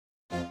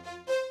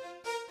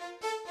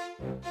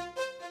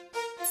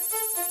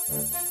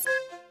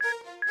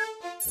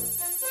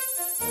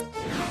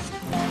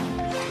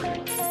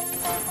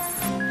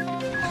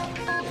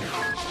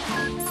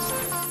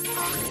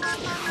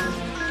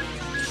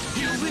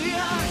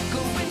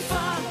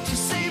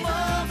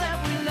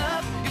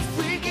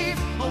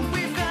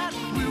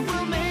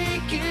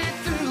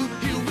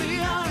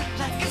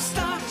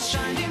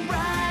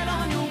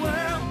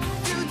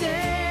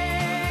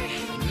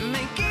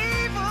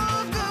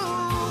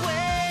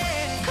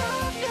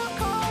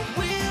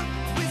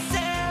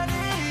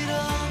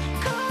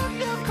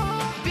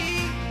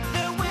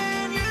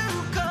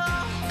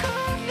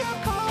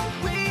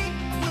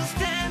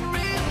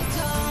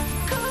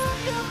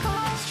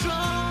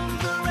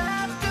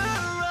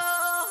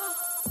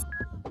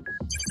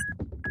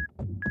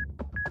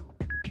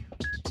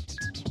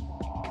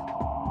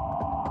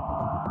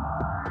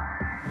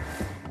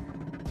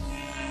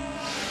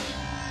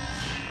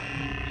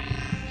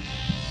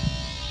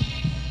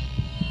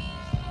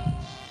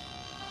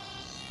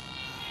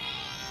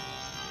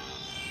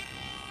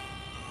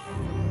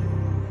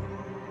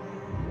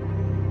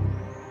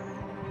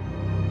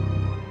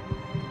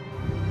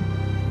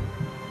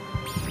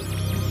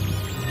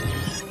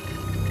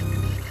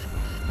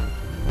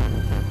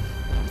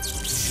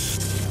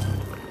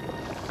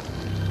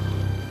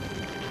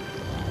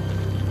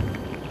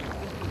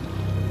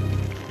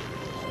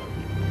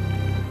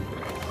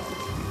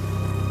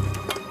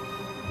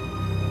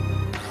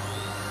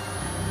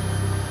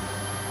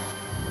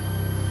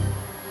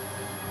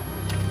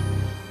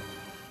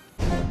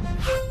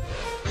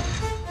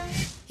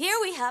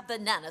Have the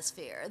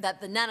nanosphere that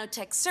the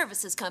Nanotech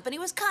Services Company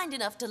was kind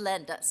enough to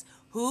lend us.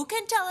 Who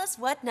can tell us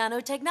what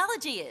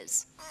nanotechnology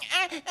is?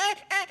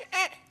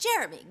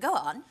 Jeremy, go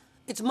on.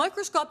 It's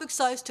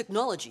microscopic-sized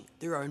technology.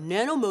 There are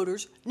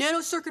nanomotors,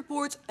 nanocircuit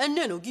boards, and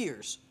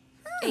nanogears.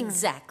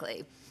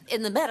 Exactly.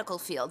 In the medical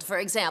field, for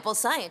example,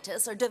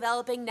 scientists are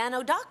developing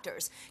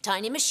nanodoctors,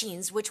 tiny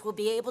machines which will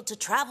be able to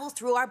travel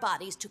through our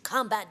bodies to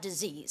combat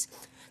disease.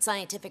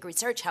 Scientific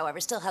research,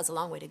 however, still has a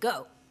long way to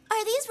go.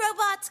 Are these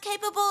robots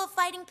capable of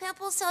fighting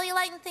pimples,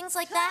 cellulite, and things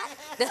like that?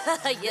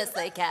 Yes,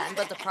 they can,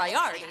 but the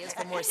priority is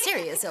for more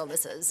serious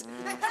illnesses.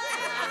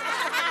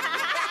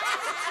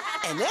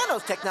 And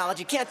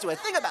nanotechnology can't do a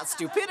thing about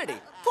stupidity.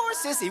 Poor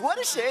Sissy,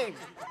 what a shame.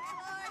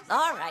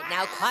 All right,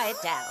 now quiet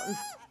down.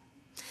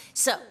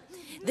 So,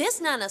 this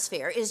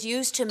nanosphere is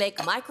used to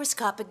make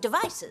microscopic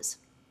devices.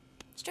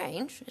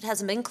 Strange, it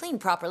hasn't been cleaned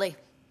properly.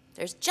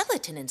 There's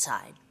gelatin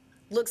inside.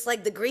 Looks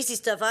like the greasy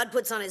stuff Odd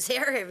puts on his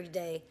hair every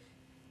day.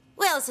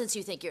 Well, since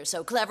you think you're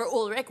so clever,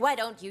 Ulrich, why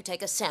don't you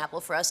take a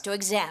sample for us to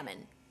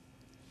examine?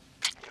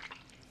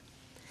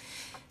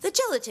 The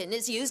gelatin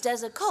is used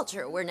as a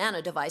culture where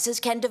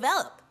nanodevices can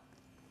develop.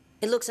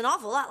 It looks an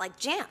awful lot like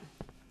jam.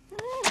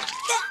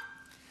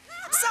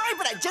 Sorry,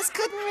 but I just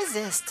couldn't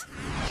resist.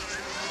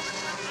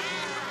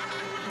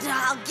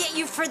 I'll get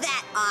you for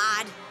that,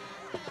 Odd.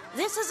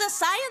 This is a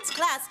science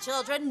class,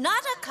 children,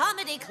 not a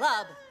comedy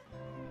club.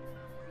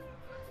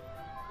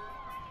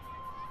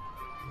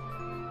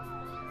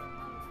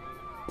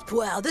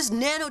 Wow, this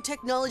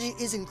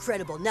nanotechnology is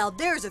incredible. Now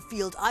there's a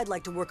field I'd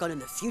like to work on in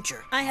the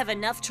future. I have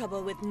enough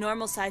trouble with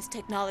normal-sized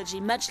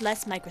technology, much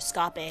less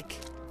microscopic.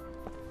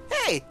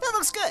 Hey, that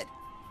looks good.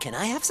 Can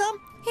I have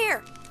some?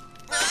 Here.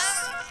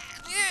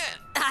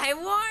 I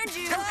warned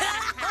you.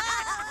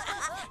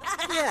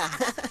 Yeah.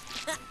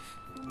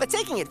 But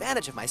taking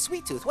advantage of my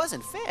sweet tooth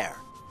wasn't fair.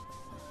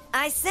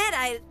 I said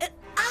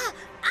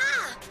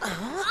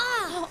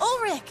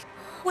Ulrich,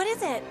 what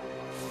is it?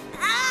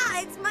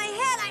 It's my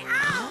head.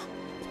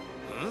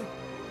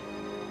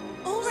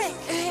 Ulrich!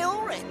 Hey,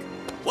 Ulrich.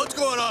 What's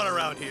going on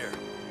around here?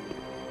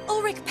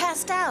 Ulrich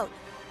passed out.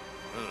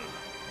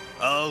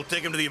 I'll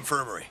take him to the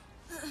infirmary.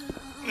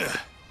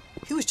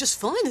 He was just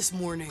fine this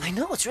morning. I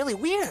know, it's really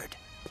weird.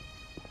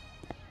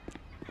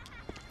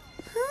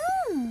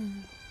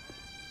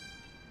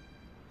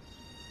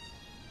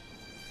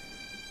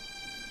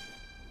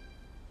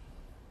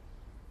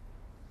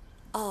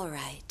 All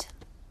right.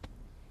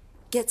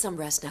 Get some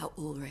rest now,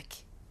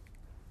 Ulrich.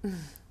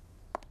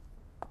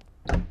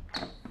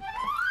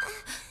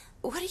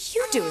 What are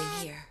you doing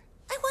here?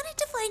 I wanted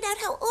to find out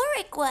how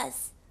Ulrich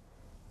was.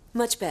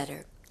 Much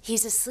better.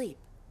 He's asleep.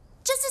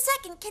 Just a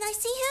second, can I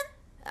see him?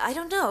 I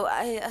don't know.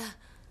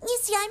 You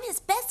see, I'm his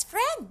best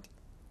friend.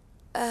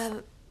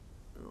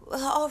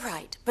 Well, all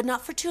right, but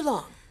not for too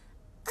long.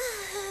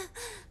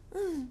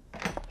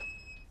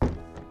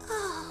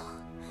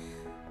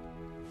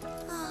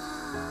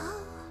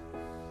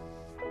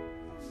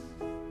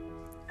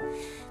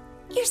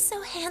 You're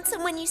so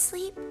handsome when you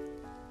sleep.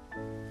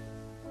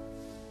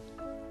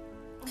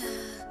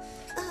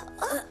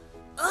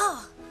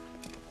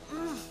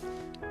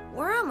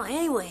 Where am I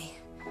anyway?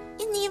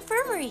 In the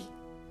infirmary.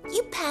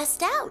 You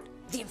passed out.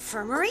 The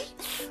infirmary?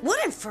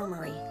 What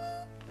infirmary?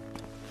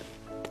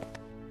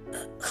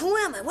 Who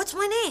am I? What's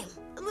my name?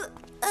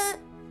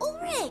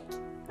 Ulrich.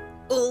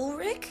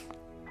 Ulrich?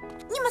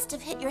 You must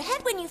have hit your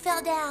head when you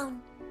fell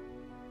down.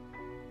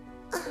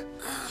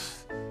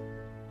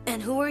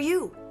 And who are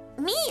you?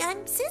 Me,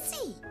 I'm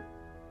Sissy.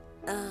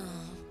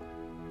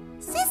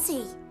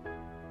 Sissy,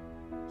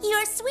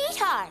 your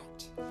sweetheart.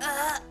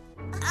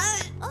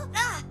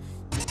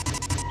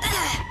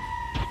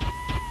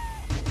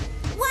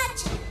 What?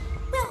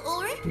 Well,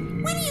 Ulrich,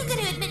 when are you going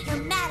to admit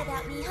you're mad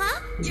about me,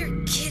 huh?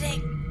 You're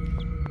kidding.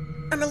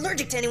 I'm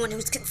allergic to anyone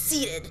who's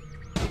conceited.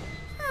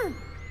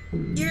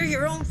 You're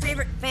your own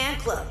favorite fan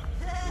club.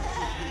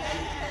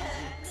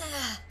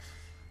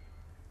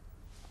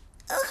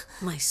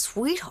 My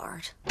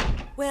sweetheart.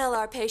 Well,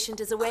 our patient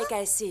is awake,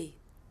 I see.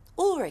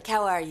 Ulrich,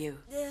 how are you?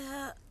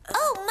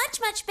 Oh,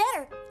 much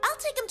better. I'll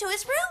take him to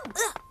his room.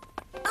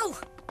 Oh,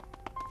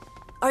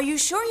 Are you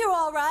sure you're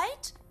all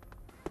right?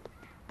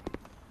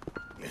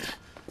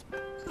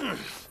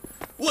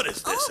 What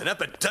is this, an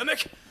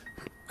epidemic?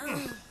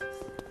 Come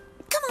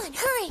on,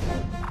 hurry.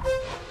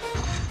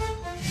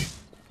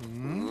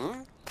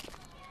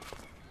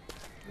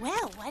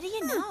 Well, what do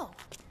you know?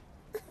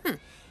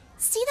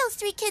 See those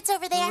 3 kids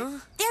over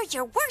there? They're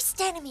your worst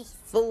enemies.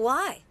 but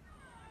why?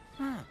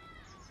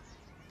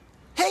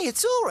 Hey,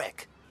 it's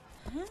Ulrich.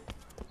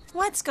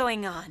 What's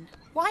going on?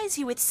 Why is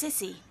he with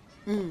Sissy?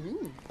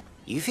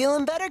 You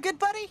feeling better, good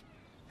buddy?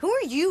 Who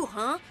are you,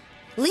 huh?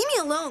 Leave me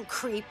alone,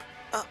 creep.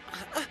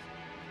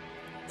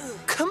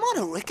 Come on,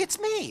 Ulrich, it's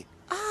me.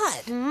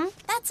 Odd.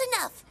 That's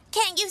enough.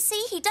 Can't you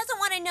see? He doesn't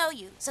want to know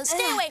you. So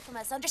stay away from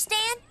us,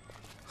 understand?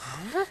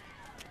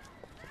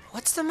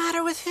 What's the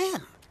matter with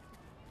him?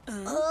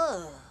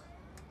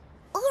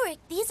 Ulrich,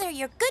 these are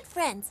your good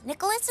friends,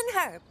 Nicholas and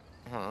Herb.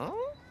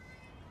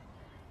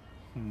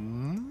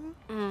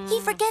 He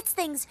forgets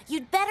things.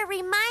 You'd better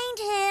remind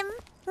him.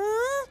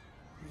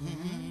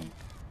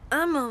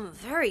 I'm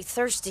very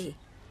thirsty.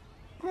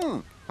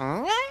 You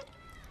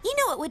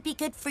know what would be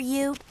good for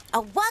you?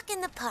 A walk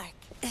in the park.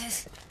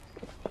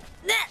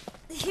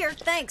 Here,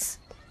 thanks.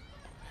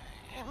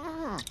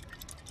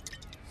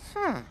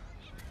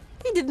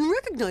 He didn't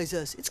recognize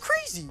us. It's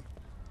crazy.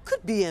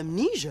 Could be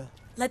amnesia.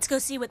 Let's go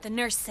see what the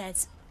nurse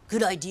says.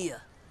 Good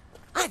idea.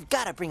 I've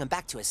got to bring him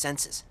back to his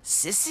senses.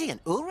 Sissy and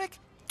Ulrich?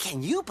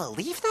 Can you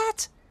believe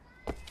that?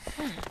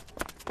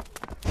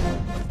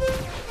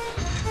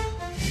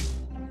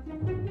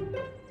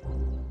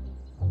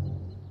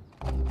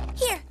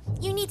 Here,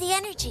 you need the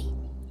energy.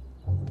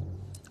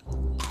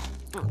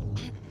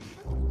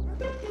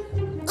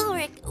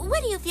 Ulrich,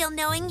 what do you feel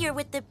knowing you're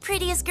with the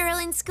prettiest girl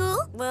in school?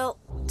 Well,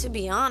 to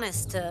be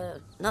honest,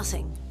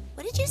 nothing.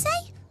 What did you say?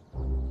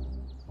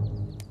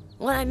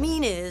 What I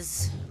mean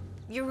is,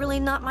 you're really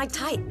not my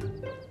type.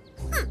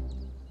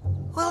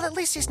 Well, at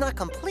least he's not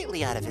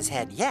completely out of his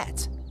head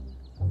yet.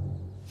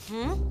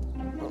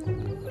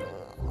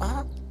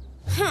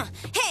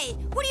 Hey,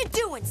 what are you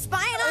doing?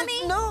 Spying on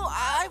me? No,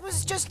 I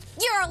was just...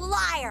 You're a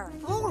liar.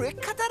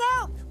 Ulrich, cut that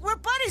out. We're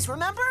buddies,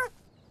 remember?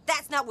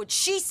 That's not what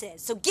she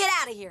says, so get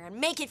out of here and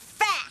make it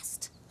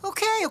fast.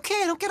 Okay,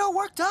 don't get all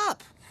worked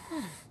up.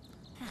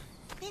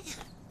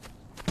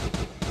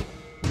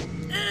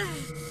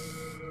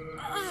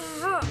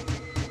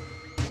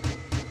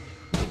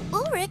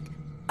 Ulrich,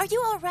 are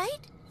you all right?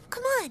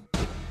 Come on.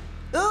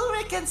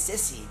 Ulrich and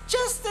Sissy,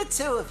 just the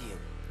 2 of you.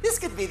 This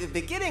could be the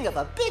beginning of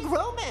a big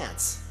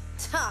romance.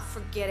 Ah,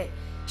 forget it.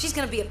 She's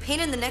gonna be a pain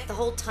in the neck the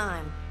whole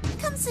time.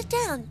 Come sit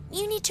down.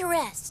 You need to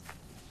rest.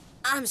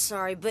 I'm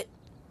sorry, but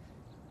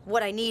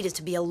what I need is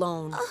to be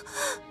alone.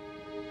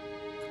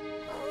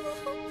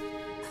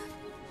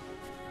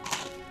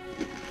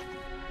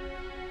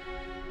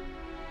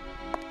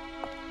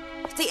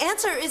 The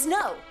answer is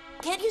no.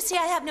 Can't you see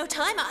I have no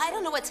time? I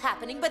don't know what's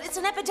happening, but it's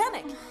an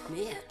epidemic.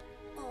 Man.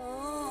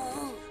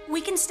 We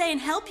can stay and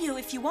help you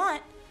if you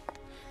want.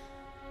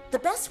 The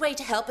best way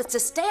to help is to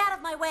stay out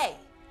of my way.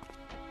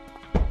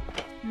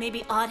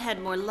 Maybe Odd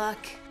had more luck.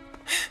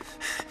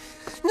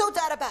 No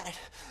doubt about it.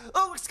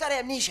 Ulrich's got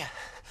amnesia.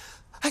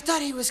 I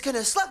thought he was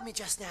gonna slug me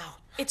just now.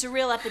 It's a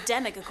real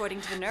epidemic, according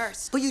to the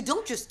nurse. But you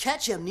don't just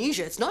catch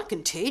amnesia. It's not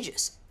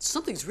contagious.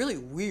 Something's really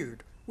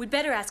weird. We'd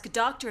better ask a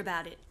doctor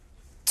about it.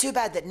 Too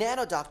bad that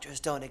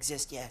nanodoctors don't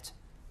exist yet.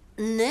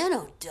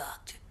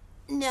 Nanodoctor.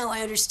 Now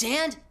I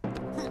understand.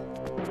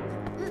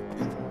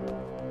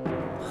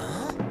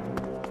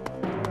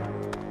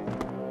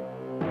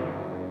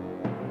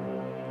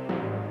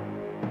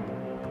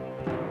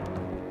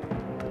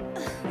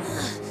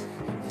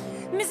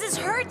 Mrs.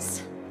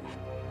 Hertz!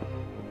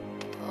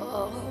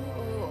 Oh,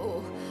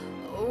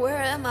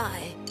 where am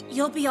I?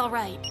 You'll be all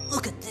right.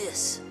 Look at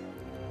this.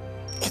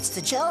 It's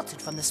the gelatin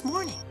from this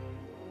morning.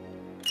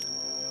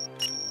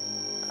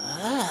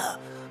 Ah,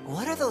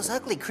 what are those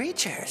ugly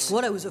creatures?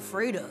 What I was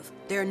afraid of.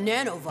 They're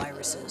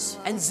nanoviruses.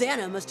 And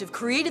Xana must have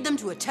created them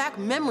to attack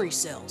memory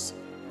cells.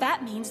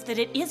 That means that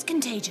it is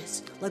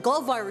contagious. Like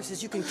all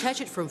viruses, you can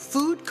catch it from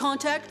food,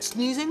 contact,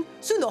 sneezing.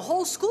 Soon the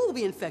whole school will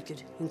be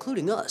infected,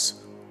 including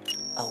us.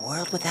 A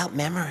world without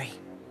memory.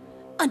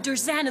 Under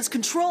Xana's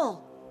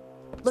control.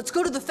 Let's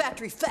go to the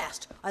factory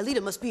fast.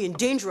 Aelita must be in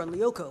danger on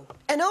Lyoko.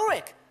 And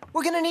Ulrich,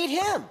 we're gonna need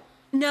him.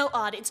 No,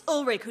 Odd, it's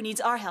Ulrich who needs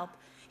our help.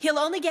 He'll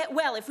only get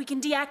well if we can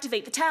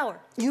deactivate the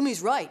tower.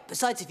 Yumi's right.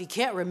 Besides, if he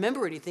can't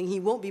remember anything, he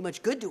won't be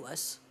much good to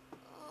us.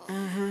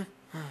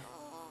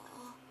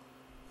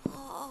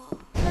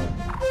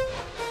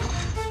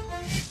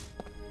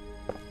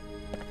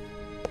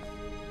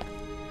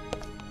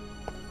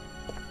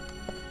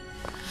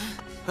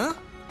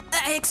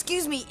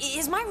 Excuse me,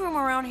 is my room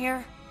around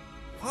here?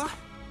 What?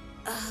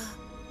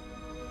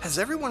 Has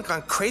everyone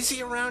gone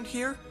crazy around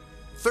here?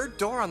 Third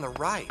door on the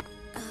right.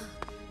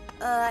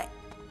 I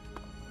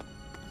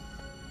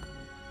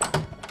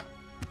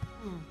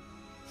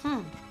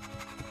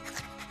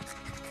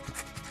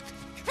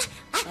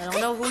don't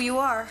know who you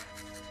are,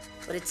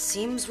 but it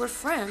seems we're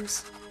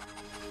friends.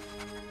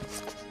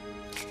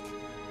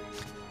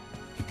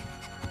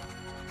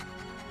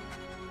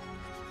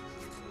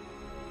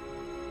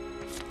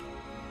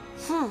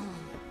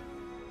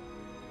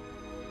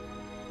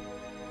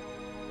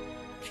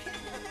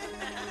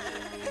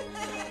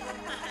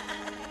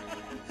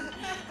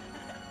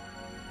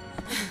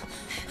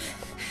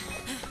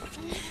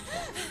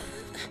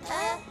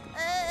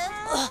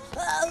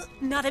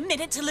 Not a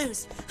minute to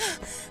lose.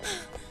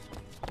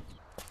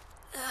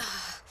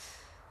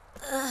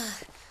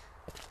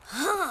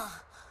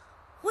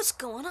 What's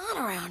going on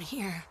around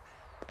here?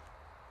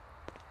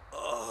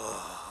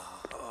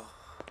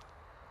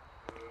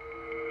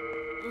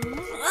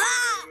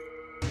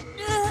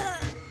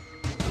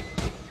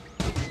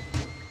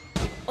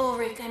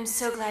 Ulrich, I'm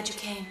so glad you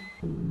came.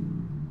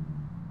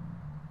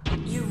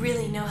 You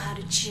really know how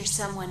to cheer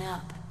someone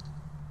up.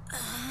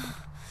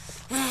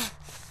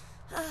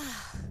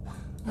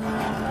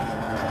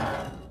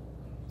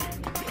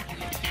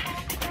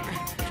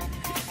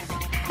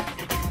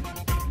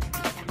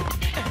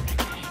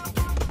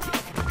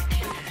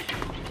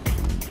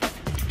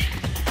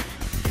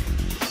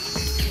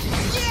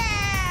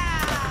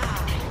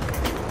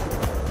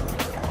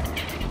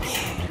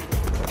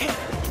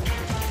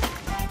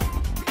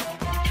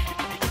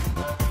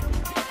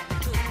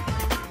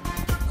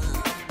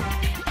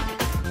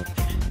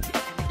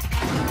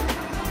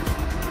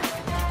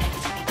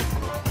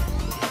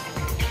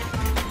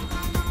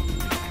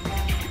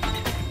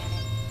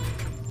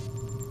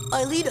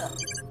 Aelita.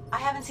 I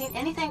haven't seen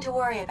anything to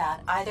worry about,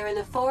 either in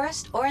the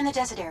forest or in the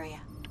desert area.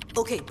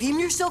 Okay, beam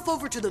yourself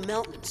over to the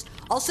mountains.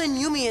 I'll send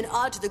Yumi and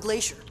Odd to the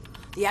glacier.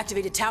 The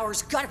activated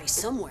tower's gotta be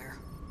somewhere.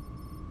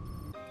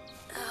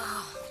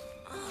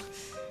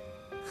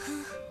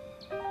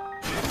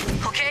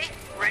 Okay,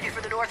 ready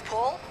for the North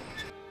Pole?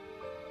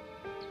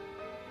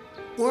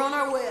 We're on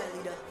our way,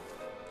 Aelita.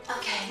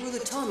 Okay. Through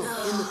the tunnel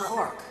in the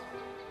park.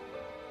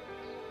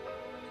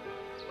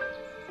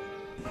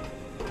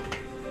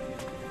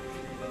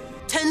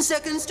 Ten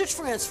seconds to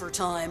transfer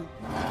time.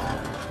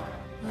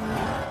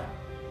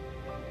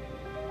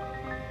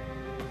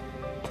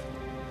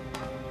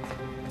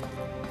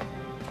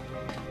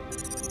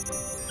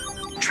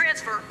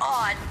 Transfer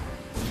on.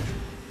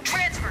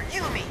 Transfer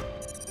Yumi.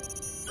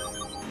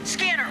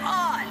 Scanner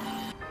on.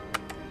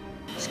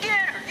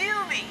 Scanner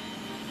Yumi.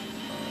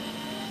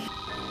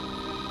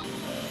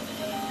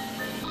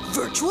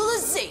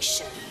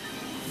 Virtualization.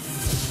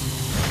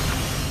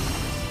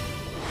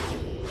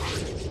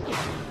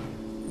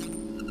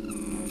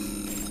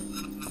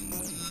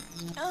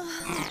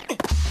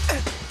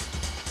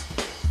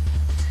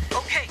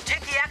 Okay,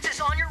 take the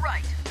axis on your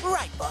right.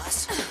 Right,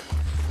 boss.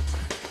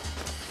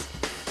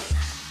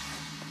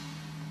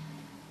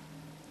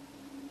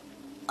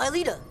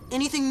 Aelita,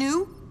 anything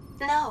new?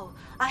 No,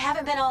 I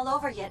haven't been all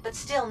over yet, but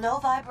still no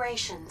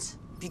vibrations.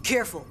 Be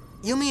careful.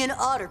 Yumi and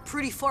Odd are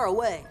pretty far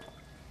away.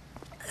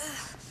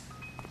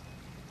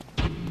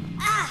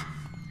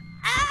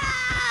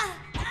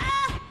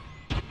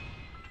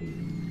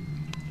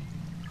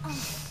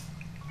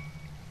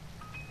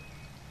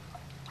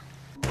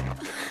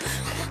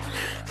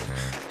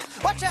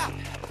 Watch out!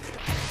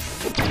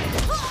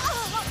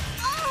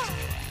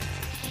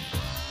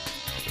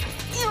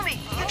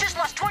 Yumi, you just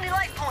lost 20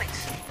 life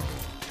points.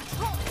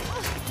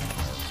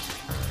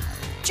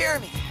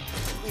 Jeremy,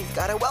 we've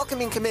got a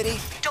welcoming committee.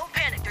 Don't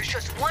panic, there's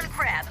just one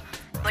crab.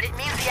 But it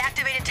means the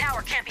activated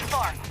tower can't be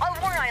far. I'll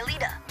warn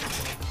Aelita.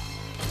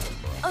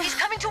 He's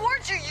coming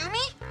towards you,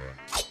 Yumi!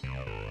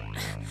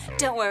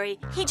 Don't worry,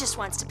 he just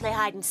wants to play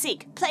hide and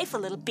seek.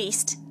 Playful little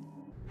beast.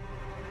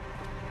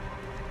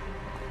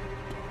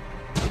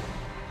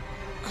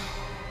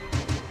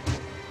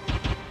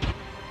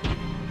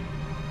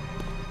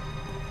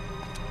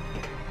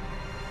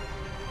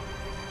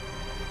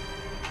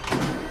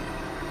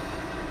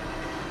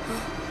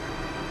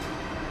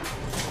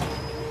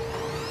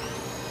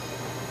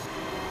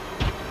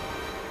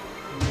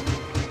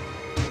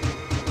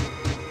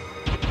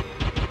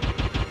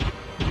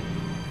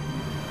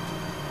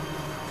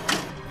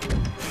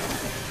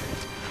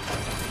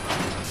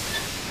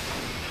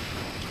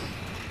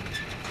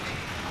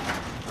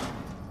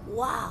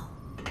 Wow.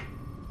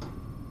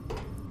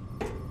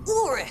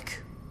 Ulrich!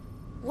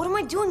 What am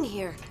I doing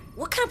here?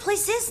 What kind of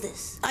place is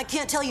this? I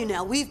can't tell you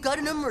now. We've got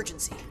an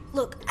emergency.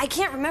 Look, I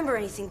can't remember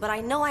anything, but I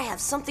know I have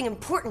something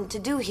important to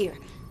do here.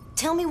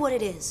 Tell me what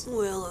it is.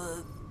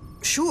 Well,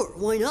 sure,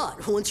 why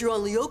not? Once you're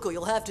on Lyoko,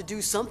 you'll have to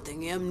do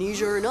something,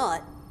 amnesia or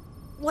not.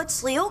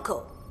 What's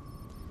Lyoko?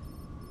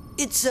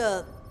 It's,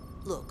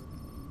 look.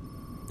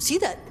 See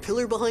that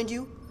pillar behind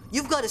you?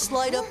 You've got to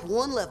slide up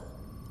one level.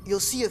 You'll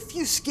see a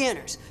few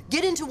scanners.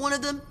 Get into one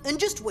of them and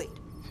just wait.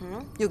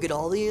 You'll get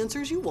all the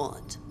answers you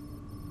want.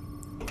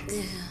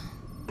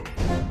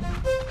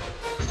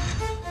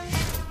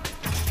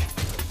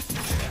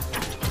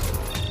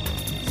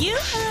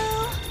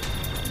 Yoo-hoo!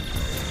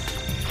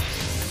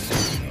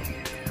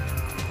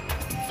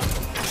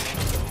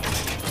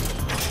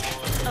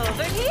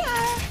 Over here!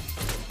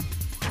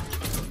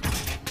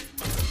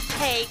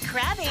 Hey,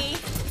 Krabby!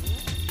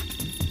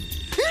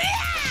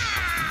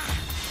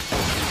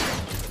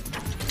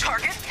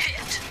 Target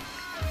hit.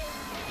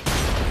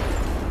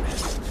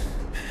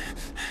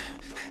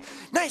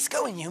 Nice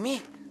going,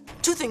 Yumi.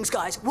 Two things,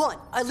 guys. One,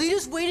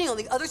 Aelita's waiting on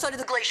the other side of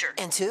the glacier.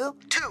 And two,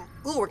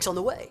 Ulrich's on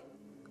the way.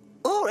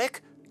 Ulrich.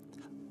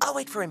 I'll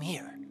wait for him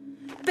here.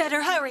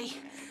 Better hurry.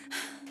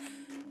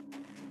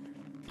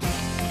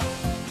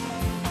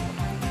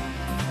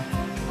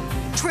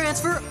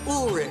 Transfer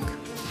Ulrich.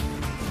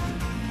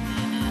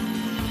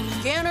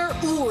 Scanner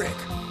Ulrich.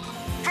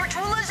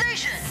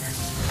 Virtualization.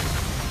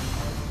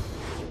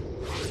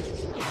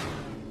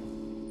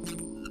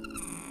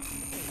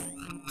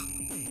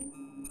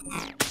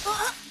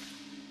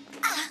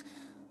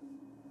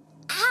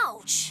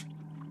 Ouch!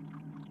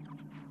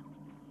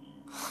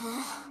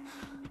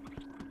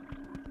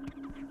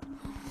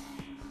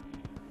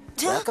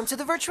 Welcome to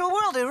the virtual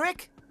world,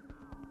 Ulrich.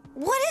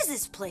 What is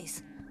this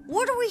place?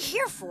 What are we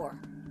here for?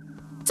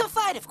 To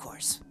fight, of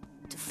course.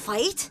 To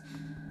fight?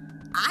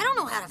 I don't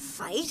know how to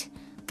fight.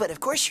 But of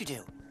course you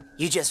do.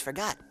 You just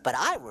forgot, but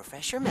I will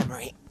refresh your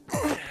memory.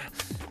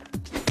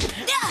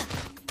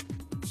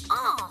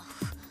 Oh.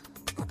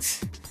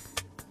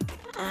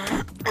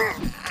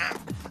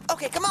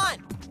 Okay, come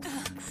on.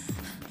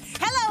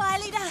 Hello,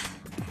 Aelita!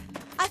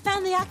 I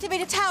found the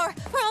activated tower.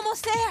 We're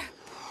almost there.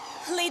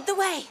 Lead the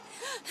way.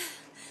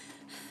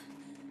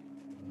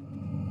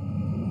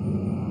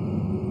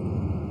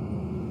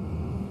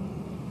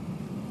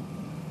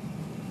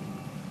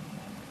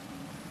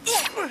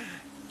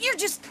 You're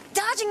just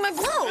dodging my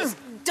blows.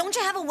 Don't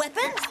you have a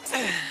weapon?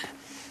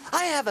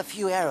 I have a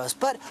few arrows,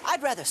 but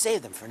I'd rather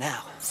save them for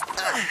now.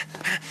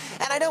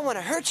 And I don't want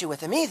to hurt you with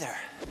them either.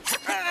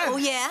 Oh,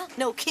 yeah?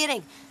 No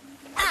kidding.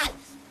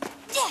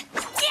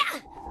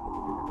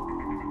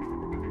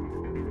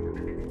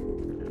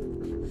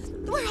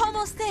 We're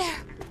almost there.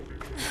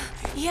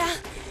 Yeah,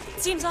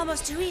 it seems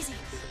almost too easy.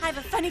 I have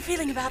a funny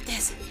feeling about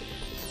this.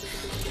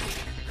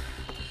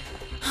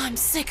 I'm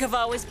sick of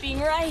always being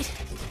right.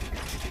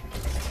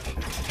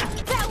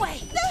 That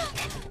way!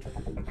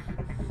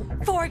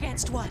 4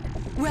 against 1.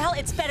 Well,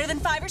 it's better than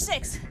 5 or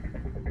 6.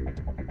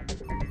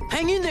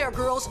 Hang in there,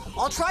 girls.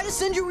 I'll try to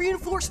send you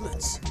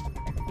reinforcements.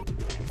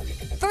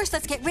 First,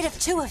 let's get rid of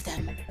 2 of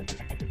them.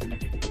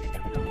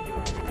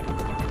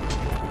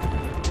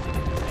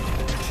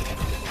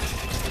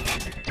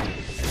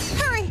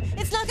 Hurry!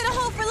 It's not gonna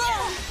hold for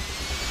long!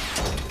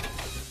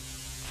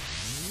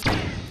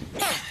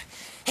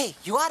 Hey,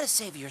 you ought to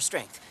save your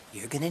strength.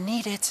 You're gonna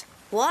need it.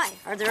 Why?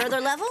 Are there other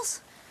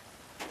levels?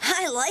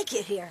 I like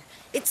it here.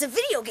 It's a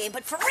video game,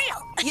 but for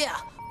real. Yeah,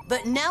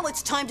 but now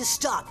it's time to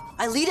stop.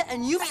 Aelita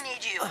and you... We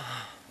need you.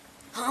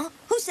 Huh?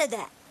 Who said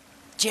that?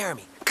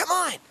 Jeremy, come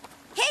on!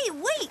 Hey,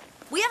 wait!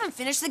 We haven't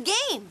finished the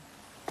game.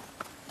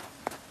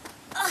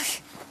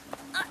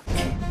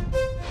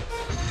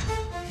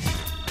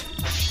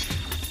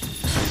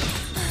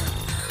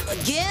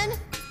 Again?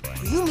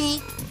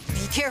 Yumi,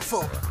 be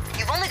careful.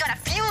 You've only got a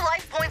few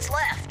life points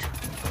left.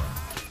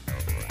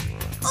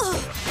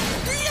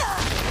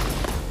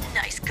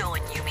 Nice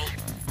going, Yumi.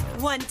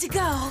 1 to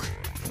go.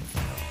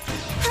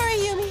 Hurry,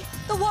 Yumi.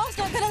 The wall's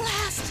not gonna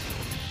last.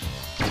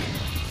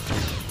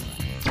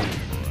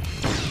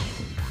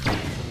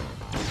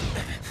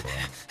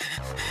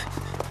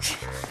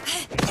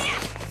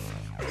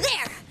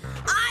 There!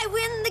 I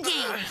win the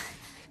game.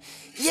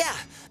 Yeah,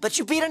 but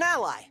you beat an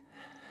ally.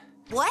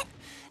 What?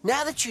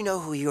 Now that you know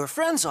who your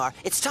friends are,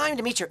 it's time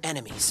to meet your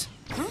enemies.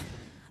 Huh?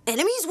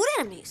 Enemies? What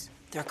enemies?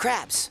 They're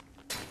crabs.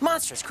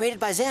 Monsters created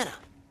by Xana.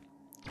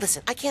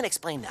 Listen, I can't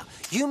explain now.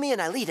 Yumi and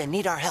Aelita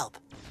need our help.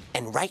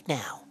 And right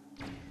now.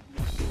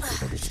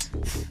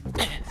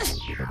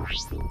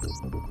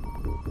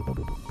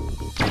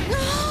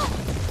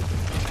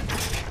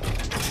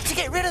 To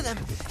get rid of them,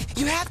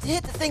 you have to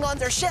hit the thing on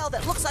their shell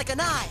that looks like an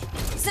eye.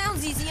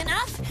 Sounds easy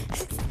enough.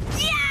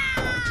 Yeah!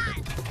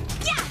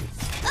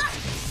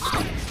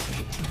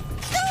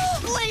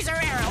 Laser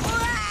arrow!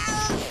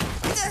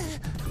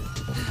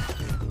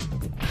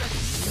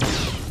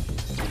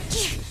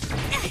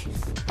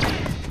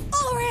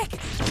 Ulrich!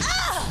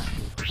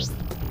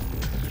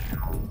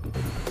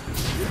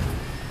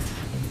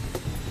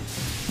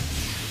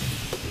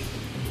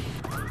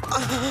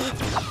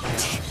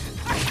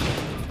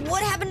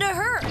 What happened to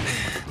her?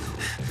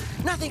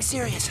 Nothing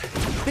serious.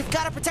 We've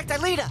got to protect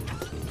Aelita.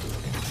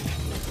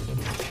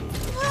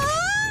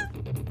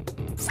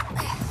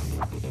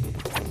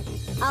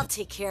 I'll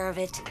take care of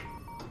it.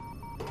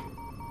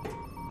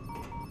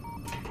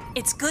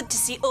 It's good to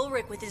see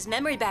Ulrich with his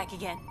memory back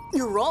again.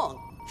 You're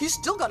wrong. He's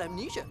still got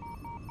amnesia.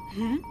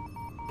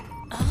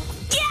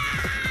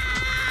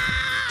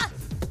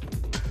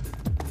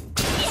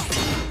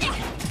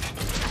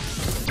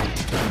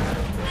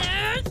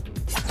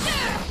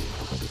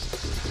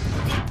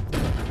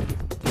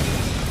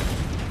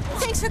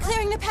 Thanks for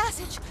clearing the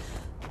passage.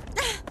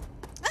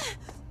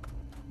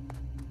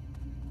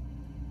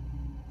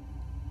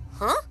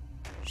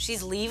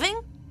 She's leaving?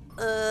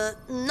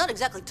 Not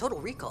exactly total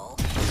recall.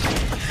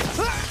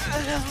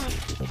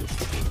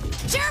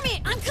 Jeremy,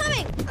 I'm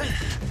coming!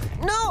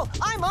 No,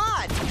 I'm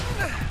on!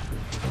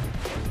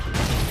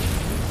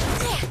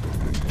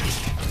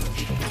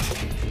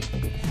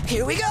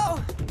 Here we go!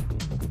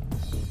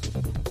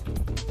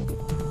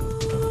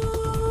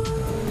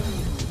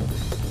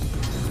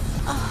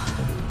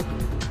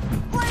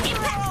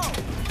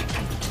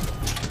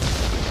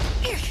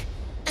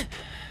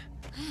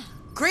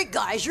 Great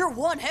guys, you're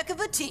one heck of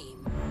a team.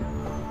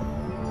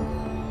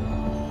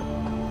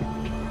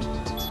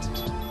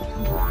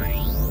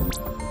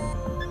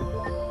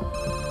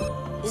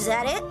 Is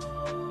that it?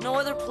 No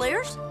other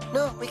players?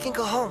 No, we can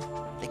go home.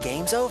 The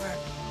game's over.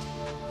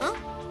 Huh?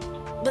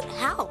 But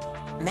how?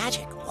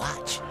 Magic,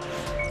 watch.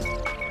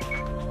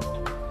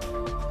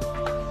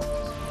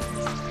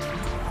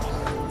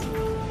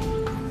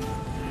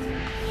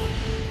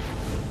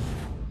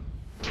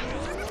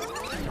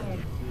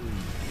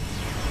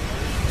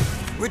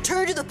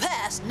 Return to the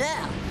past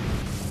now.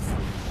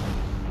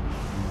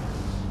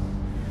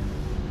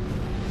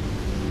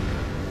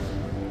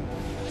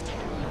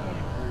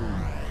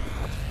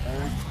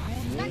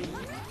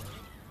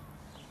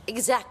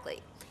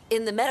 Exactly.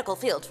 In the medical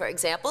field, for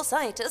example,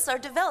 scientists are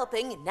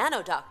developing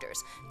nanodoctors,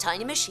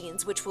 tiny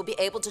machines which will be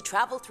able to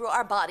travel through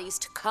our bodies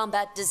to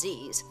combat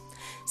disease.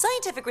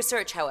 Scientific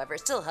research, however,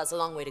 still has a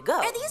long way to go.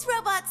 Are these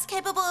robots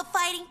capable of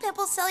fighting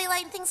pimples,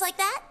 cellulite, and things like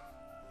that?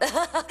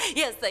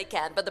 Yes, they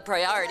can, but the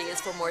priority is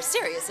for more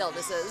serious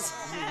illnesses.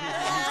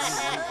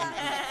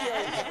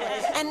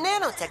 And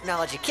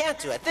nanotechnology can't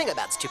do a thing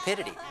about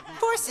stupidity.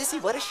 Poor Sissy,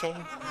 what a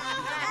shame.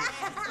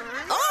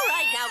 All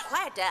right, now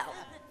quiet down.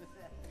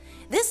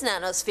 This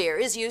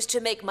nanosphere is used to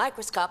make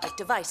microscopic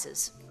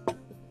devices.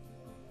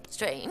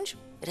 Strange.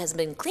 It hasn't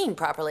been cleaned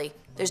properly.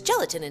 There's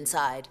gelatin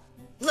inside.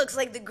 Looks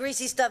like the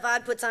greasy stuff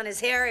Odd puts on his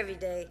hair every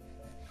day.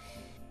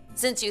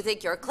 Since you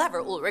think you're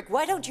clever, Ulrich,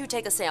 why don't you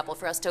take a sample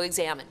for us to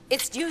examine?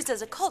 It's used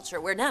as a culture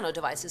where nano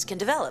devices can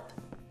develop.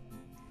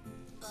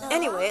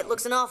 Anyway, it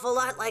looks an awful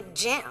lot like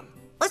jam.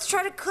 Let's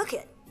try to cook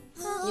it.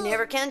 You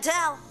never can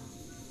tell.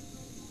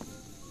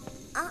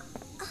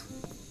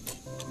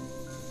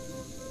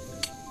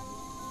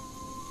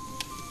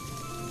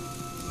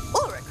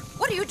 Ulrich,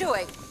 what are you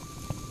doing?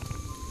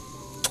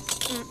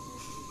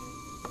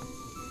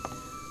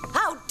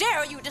 How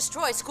dare you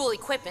destroy school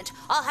equipment?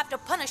 I'll have to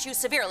punish you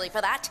severely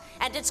for that,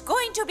 and it's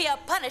going to be a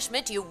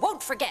punishment you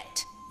won't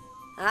forget.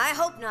 I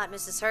hope not,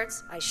 Mrs.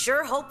 Hertz. I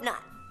sure hope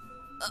not.